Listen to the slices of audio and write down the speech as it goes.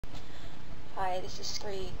Hi, this is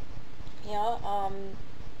Scree here.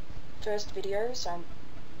 First video, so I'm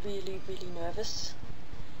really nervous.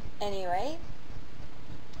 Anyway,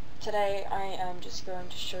 today I am just going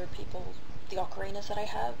to show people the ocarinas that I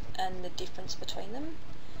have and the difference between them.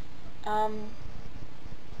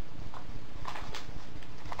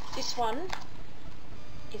 This one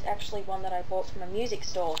is actually one that I bought from a music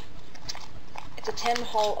store. It's a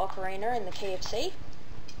 10-hole ocarina in the key of C.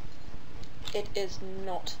 It is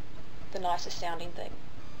not the nicest sounding thing,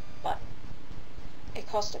 but it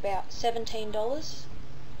cost about $17,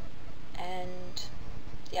 and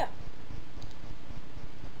yeah.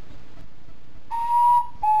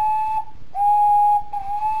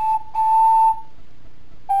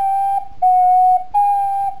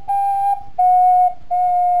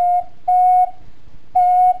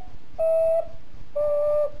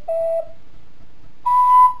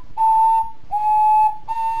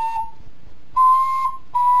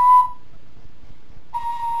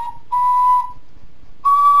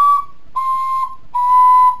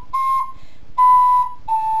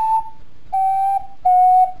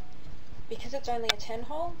 Because it's only a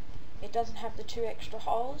 10-hole, it doesn't have the 2 extra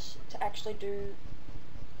holes to actually do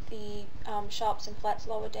the sharps and flats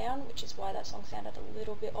lower down, which is why that song sounded a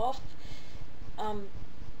little bit off.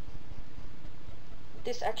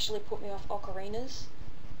 This actually put me off ocarinas,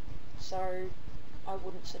 so I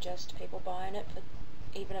wouldn't suggest people buying it for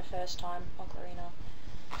even a first time ocarina.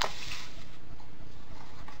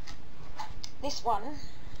 This one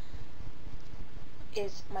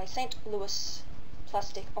is my St. Louis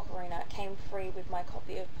plastic ocarina. It came free with my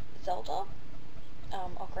copy of Zelda,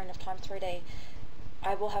 Ocarina of Time 3D.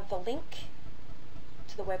 I will have the link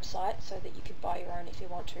to the website so that you could buy your own if you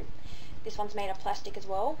want to. This one's made of plastic as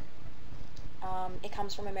well. It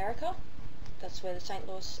comes from America. That's where the St.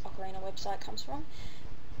 Louis Ocarina website comes from.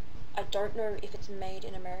 I don't know if it's made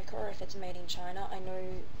in America or if it's made in China. I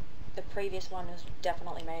know the previous one is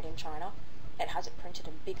definitely made in China. It has it printed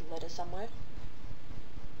in big letters somewhere.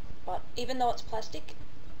 But even though it's plastic,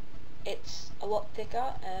 it's a lot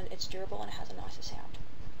thicker and it's durable and it has a nicer sound.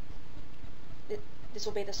 This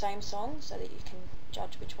will be the same song so that you can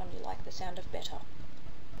judge which one you like the sound of better.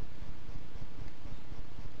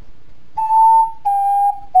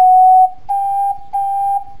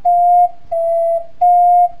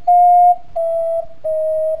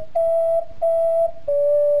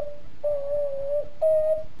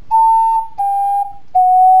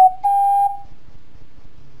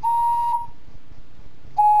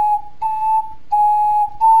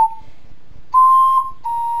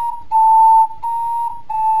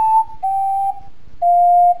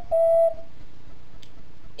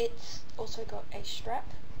 It's also got a strap,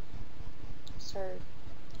 so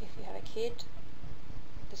if you have a kid,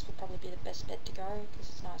 this would probably be the best bet to go because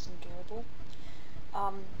it's nice and durable.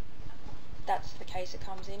 That's the case it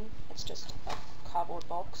comes in. It's just a cardboard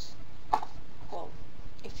box. Well,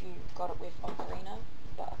 if you got it with Ocarina,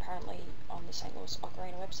 but apparently on the St. Louis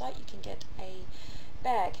Ocarina website you can get a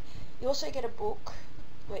bag. You also get a book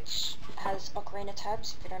which has ocarina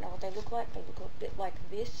tabs. If you don't know what they look like a bit like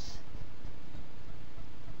this.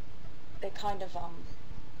 They're kind of,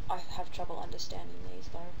 I have trouble understanding these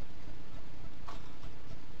though.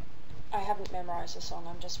 I haven't memorised the song,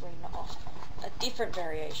 I'm just reading it off. A different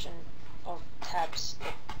variation of tabs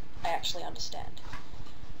that I actually understand.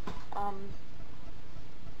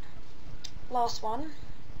 Last one,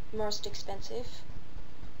 most expensive.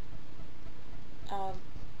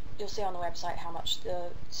 You'll see on the website how much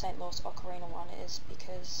the St. Louis Ocarina one is,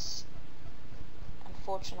 because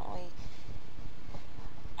unfortunately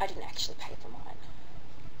I didn't actually pay for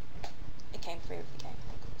mine. It came free with the game,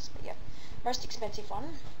 of course. But yeah, most expensive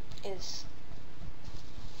one is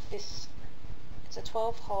this. It's a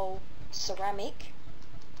 12-hole ceramic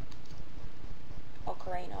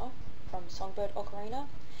ocarina from Songbird Ocarina.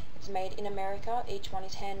 It's made in America. Each one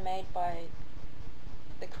is handmade by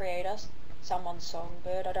the creator, someone's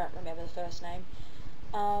Songbird. I don't remember the first name.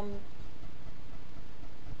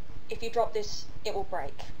 If you drop this, it will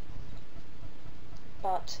break.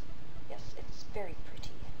 But yes, it's very pretty.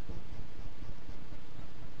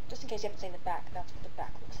 Just in case you haven't seen the back, that's what the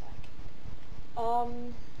back looks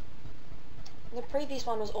like. The previous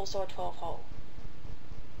one was also a 12-hole.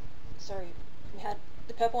 So we had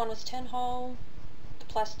the purple one was 10-hole, the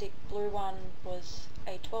plastic blue one was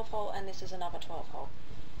a 12-hole, and this is another 12-hole.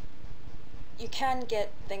 You can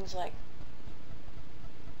get things like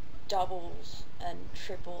doubles and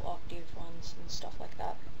triple octave ones and stuff like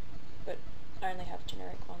that, but I only have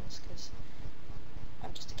generic ones because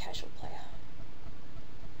I'm just a casual player.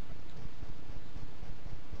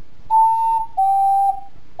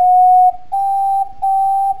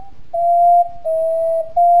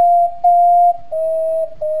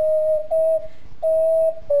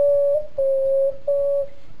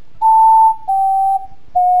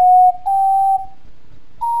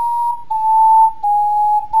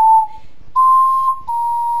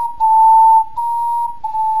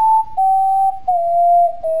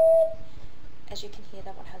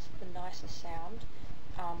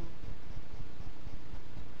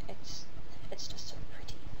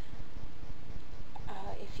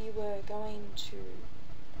 you were going to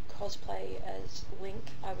cosplay as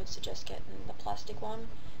Link, I would suggest getting the plastic one,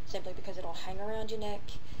 simply because it'll hang around your neck,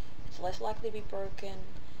 it's less likely to be broken,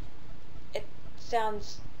 it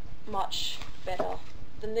sounds much better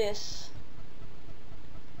than this,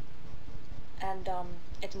 and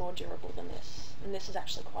it's more durable than this, and this is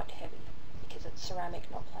actually quite heavy, because it's ceramic,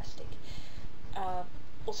 not plastic.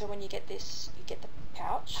 Also, when you get this, you get the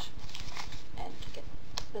pouch, and you get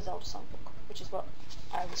the Zelda songbook, which is what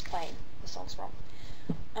I was playing the songs from.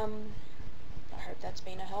 I hope that's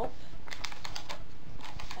been a help.